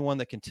 the only one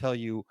that can tell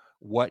you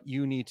what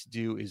you need to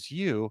do is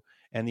you.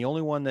 And the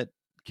only one that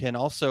can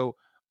also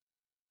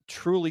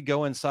truly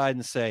go inside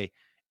and say,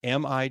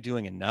 am I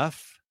doing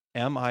enough?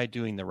 Am I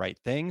doing the right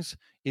things?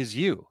 Is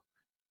you.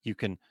 You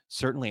can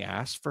certainly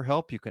ask for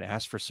help. You can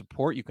ask for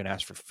support. You can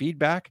ask for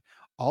feedback.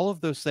 All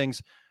of those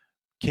things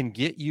can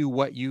get you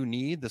what you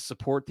need, the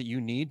support that you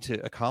need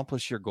to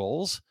accomplish your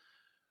goals.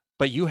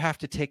 But you have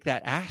to take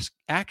that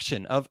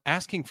action of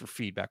asking for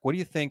feedback. What do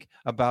you think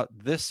about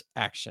this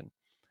action?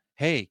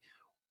 Hey,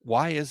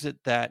 why is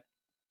it that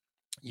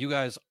you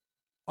guys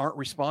aren't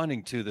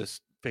responding to this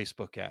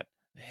Facebook ad?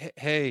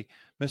 Hey,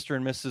 Mr.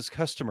 and Mrs.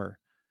 Customer,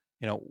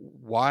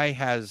 why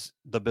has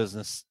the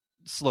business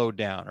slowed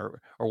down, or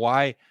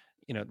why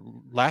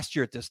last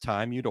year at this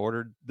time, you'd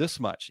ordered this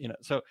much,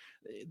 so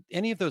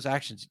any of those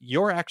actions,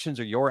 your actions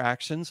are your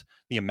actions.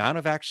 The amount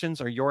of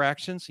actions are your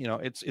actions.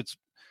 It's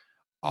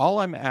all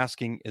I'm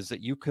asking is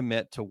that you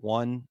commit to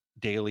one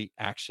daily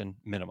action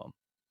minimum.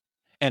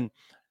 And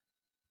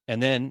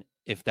then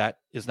if that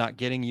is not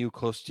getting you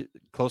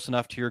close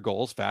enough to your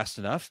goals fast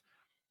enough,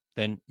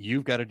 then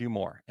you've got to do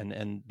more.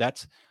 And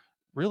that's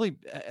really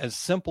as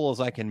simple as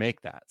I can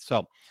make that.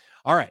 So,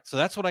 all right. So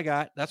that's what I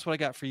got. That's what I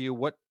got for you.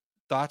 What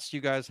thoughts do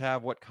you guys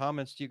have? What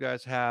comments do you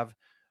guys have?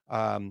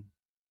 I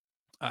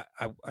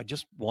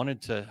just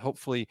wanted to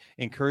hopefully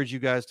encourage you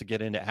guys to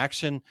get into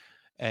action,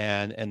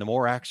 and the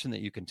more action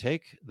that you can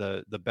take,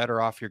 the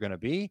better off you're going to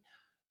be.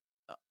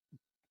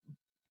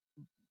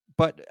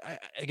 But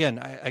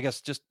I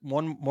guess just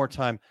one more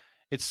time,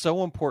 it's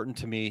so important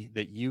to me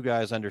that you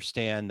guys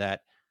understand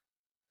that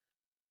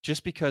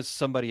just because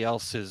somebody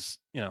else is,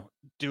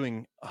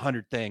 doing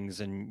 100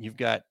 things, and you've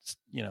got,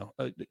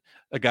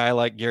 a guy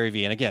like Gary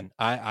Vee. And again,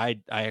 I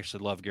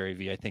actually love Gary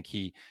Vee. I think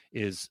he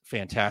is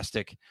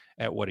fantastic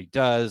at what he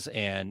does,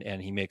 and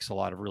he makes a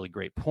lot of really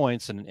great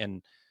points.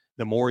 And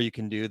the more you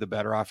can do, the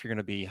better off you're going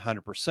to be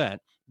 100%.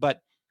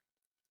 But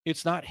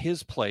it's not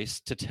his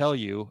place to tell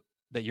you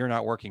that you're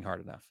not working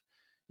hard enough.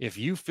 If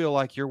you feel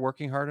like you're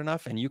working hard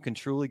enough, and you can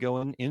truly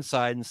go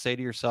inside and say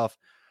to yourself,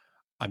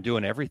 I'm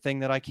doing everything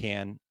that I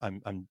can,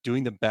 I'm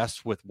doing the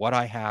best with what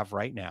I have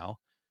right now,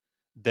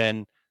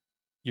 then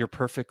you're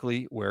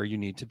perfectly where you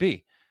need to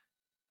be.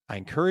 I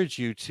encourage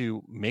you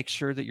to make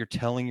sure that you're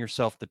telling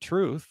yourself the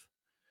truth.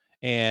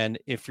 And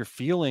if you're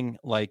feeling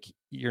like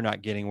you're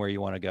not getting where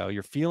you want to go,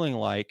 you're feeling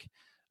like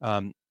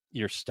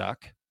you're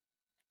stuck,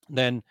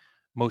 then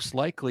most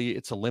likely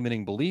it's a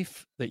limiting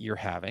belief that you're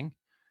having.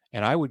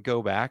 And I would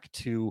go back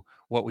to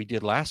what we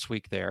did last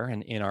week there,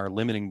 and in our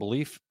limiting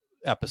belief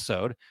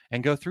episode,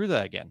 and go through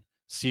that again.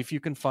 See if you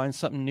can find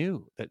something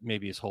new that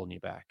maybe is holding you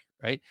back,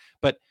 right?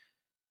 But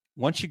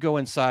once you go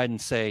inside and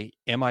say,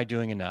 am I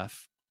doing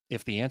enough?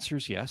 If the answer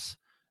is yes,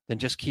 then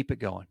just keep it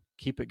going.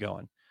 Keep it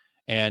going.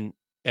 And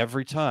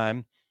every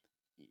time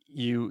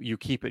you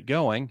keep it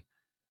going,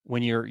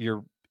 when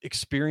you're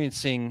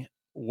experiencing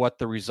what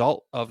the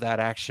result of that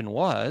action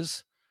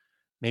was,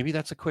 maybe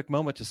that's a quick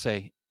moment to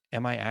say,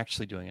 am I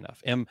actually doing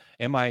enough? Am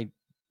I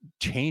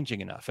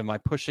changing enough? Am I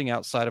pushing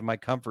outside of my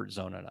comfort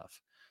zone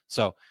enough?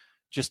 So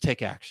just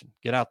take action.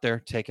 Get out there,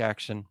 take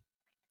action.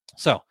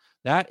 So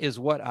that is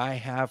what I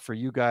have for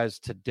you guys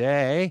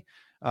today.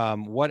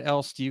 What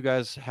else do you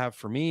guys have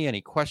for me?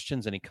 Any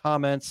questions, any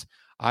comments?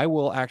 I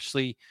will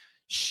actually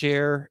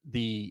share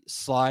the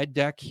slide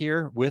deck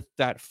here with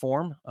that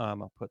form.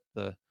 I'll put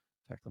let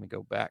me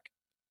go back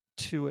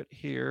to it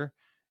here,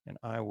 and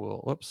I will,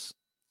 whoops,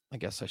 I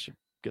guess I should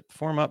get the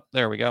form up.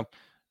 There we go.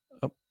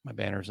 Oh, my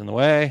banner's in the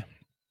way.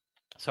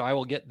 So I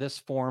will get this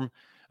form,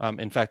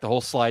 in fact, the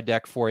whole slide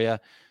deck for you.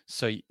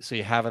 So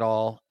you have it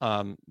all.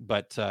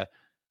 But I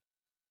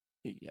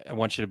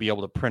want you to be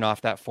able to print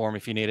off that form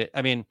if you need it.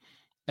 I mean,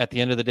 at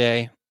the end of the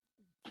day,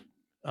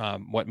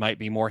 what might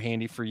be more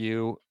handy for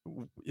you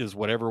is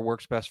whatever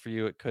works best for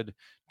you. It could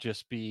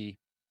just be,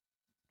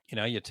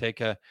 you take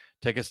a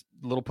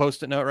little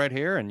Post-it note right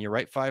here, and you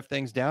write 5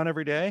 things down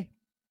every day.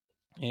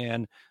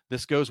 And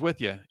this goes with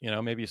you.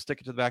 Maybe you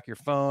stick it to the back of your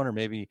phone, or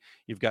maybe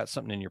you've got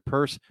something in your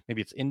purse.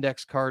 Maybe it's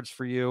index cards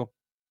for you.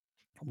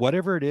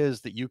 Whatever it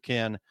is that you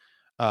can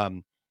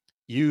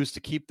use to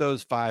keep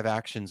those 5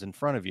 actions in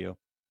front of you,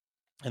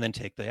 and then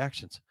take the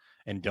actions.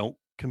 And don't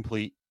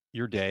complete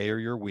your day or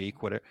your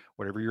week,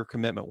 whatever your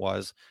commitment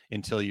was,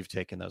 until you've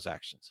taken those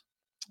actions.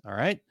 All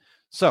right.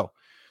 So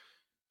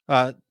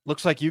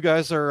looks like you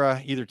guys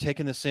are either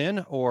taking this in,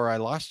 or I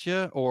lost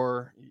you,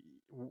 or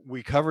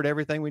we covered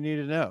everything we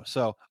needed to know.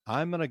 So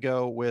I'm going to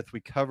go with, we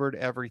covered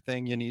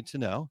everything you need to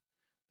know.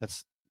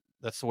 That's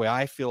the way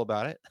I feel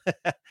about it.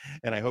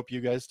 And I hope you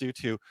guys do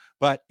too.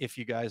 But if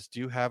you guys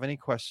do have any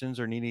questions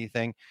or need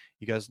anything,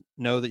 you guys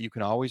know that you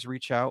can always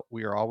reach out.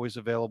 We are always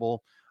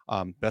available.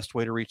 Best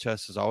way to reach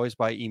us is always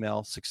by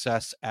email,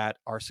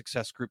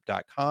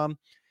 success@oursuccessgroup.com.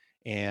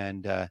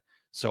 And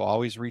so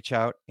always reach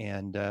out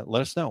and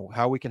let us know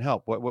how we can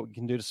help, what we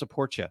can do to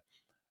support you.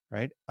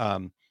 Right.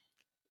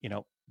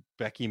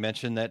 Becky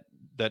mentioned that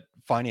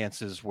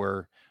finances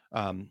were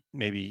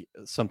maybe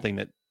something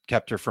that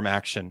kept her from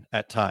action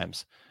at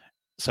times.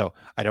 So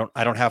I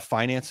don't have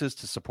finances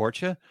to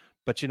support you,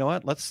 but you know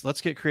what?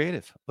 Let's get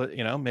creative.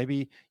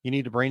 Maybe you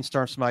need to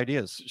brainstorm some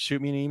ideas.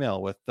 Shoot me an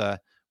email with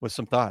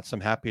some thoughts. I'm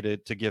happy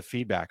to give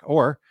feedback.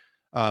 Or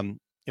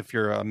if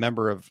you're a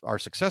member of our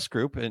success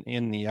group, and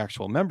in the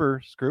actual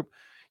members group,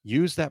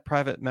 use that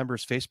private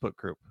members Facebook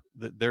group.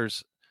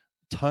 There's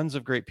tons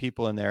of great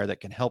people in there that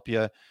can help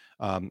you.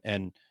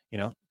 And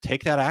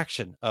take that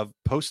action of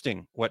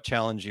posting what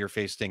challenge you're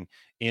facing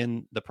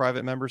in the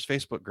private members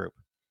Facebook group,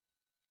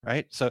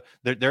 right? So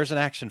there's an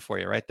action for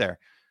you right there.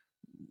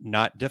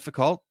 Not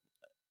difficult,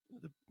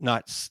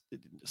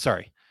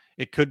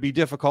 it could be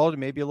difficult. It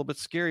may be a little bit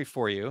scary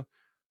for you,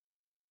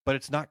 but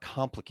it's not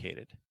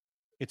complicated.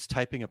 It's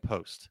typing a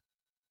post,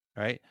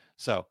 right?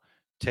 So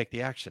take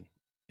the action.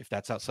 If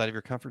that's outside of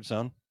your comfort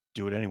zone,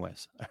 do it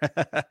anyways.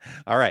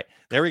 All right,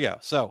 there we go.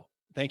 So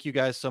thank you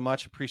guys so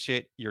much.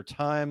 Appreciate your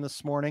time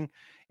this morning,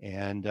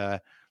 and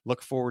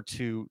look forward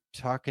to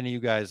talking to you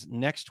guys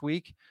next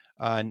week.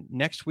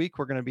 Next week,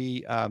 we're going to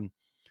be,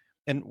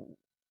 and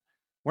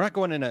we're not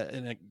going in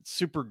a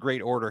super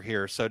great order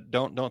here. So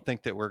don't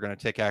think that we're going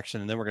to take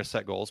action and then we're going to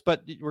set goals,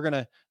 but we're going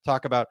to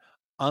talk about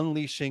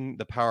unleashing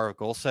the power of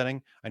goal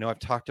setting. I know I've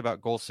talked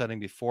about goal setting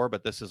before,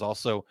 but this is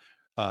also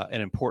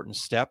an important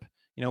step.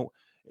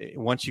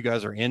 Once you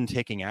guys are in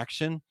taking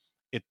action,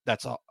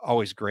 that's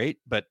always great.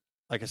 But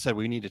like I said,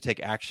 we need to take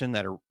action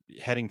that are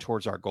heading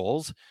towards our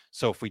goals.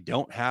 So if we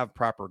don't have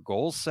proper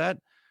goals set,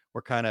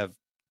 we're kind of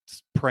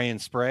pray and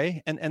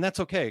spray, and that's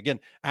okay. Again,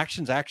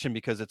 action's action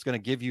because it's going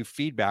to give you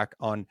feedback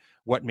on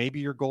what maybe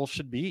your goal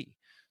should be.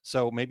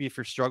 So maybe if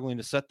you're struggling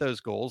to set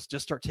those goals,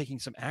 just start taking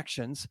some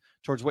actions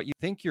towards what you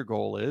think your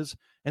goal is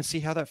and see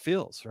how that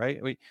feels,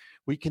 right?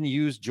 We can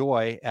use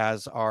joy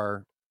as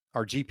our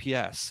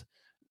GPS.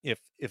 If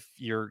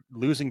you're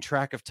losing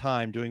track of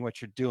time doing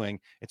what you're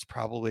doing, it's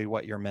probably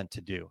what you're meant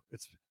to do.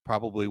 It's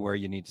probably where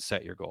you need to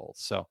set your goals.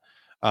 So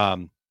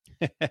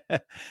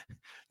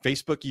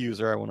Facebook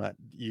user, I will not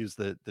use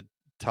the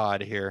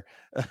Todd here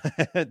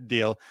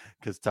deal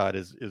because Todd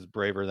is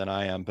braver than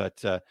I am,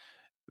 but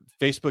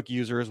Facebook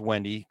user is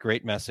Wendy.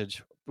 Great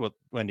message. Well,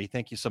 Wendy,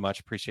 thank you so much.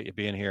 Appreciate you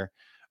being here.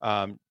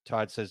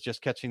 Todd says,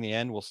 just catching the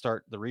end. We'll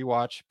start the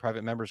rewatch.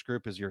 Private members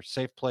group is your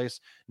safe place.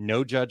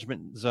 No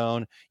judgment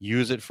zone.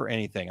 Use it for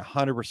anything.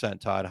 100%,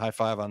 Todd. High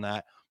five on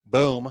that.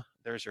 Boom.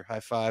 There's your high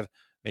five.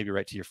 Maybe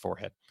right to your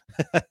forehead.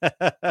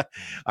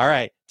 All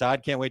right,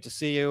 Todd, can't wait to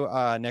see you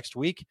next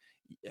week.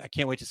 I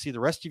can't wait to see the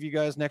rest of you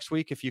guys next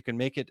week. If you can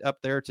make it up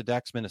there to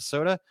Dax,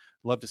 Minnesota,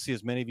 love to see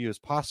as many of you as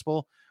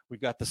possible.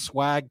 We've got the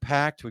swag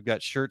packed. We've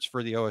got shirts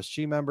for the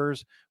OSG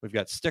members. We've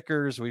got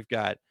stickers. We've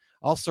got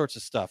all sorts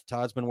of stuff.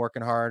 Todd's been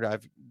working hard.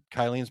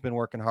 Kylene's been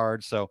working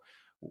hard. So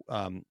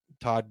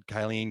Todd,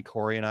 Kylene,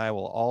 Corey, and I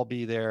will all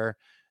be there,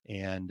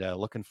 and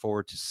looking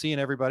forward to seeing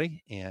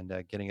everybody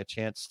and getting a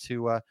chance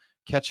to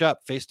catch up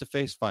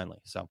face-to-face finally.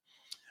 So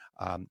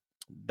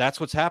that's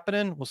what's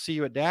happening. We'll see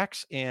you at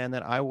Dax, and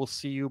then I will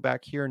see you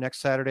back here next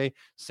Saturday,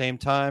 same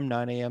time,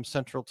 9 a.m.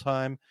 Central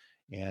Time,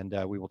 and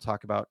we will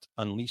talk about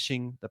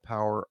unleashing the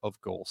power of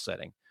goal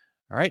setting.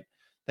 All right.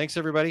 Thanks,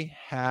 everybody.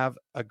 Have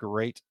a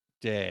great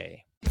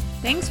day.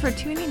 Thanks for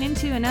tuning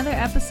into another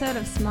episode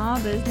of Small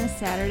Business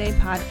Saturday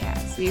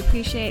Podcast. We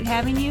appreciate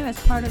having you as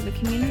part of the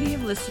community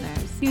of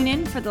listeners. Tune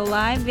in for the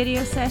live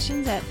video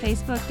sessions at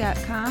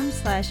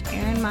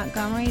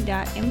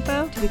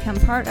facebook.com/AaronMontgomery.info to become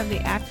part of the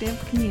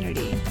active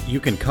community. You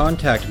can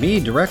contact me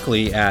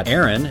directly at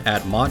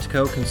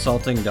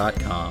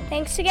Aaron@MontcoConsulting.com.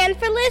 Thanks again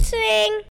for listening.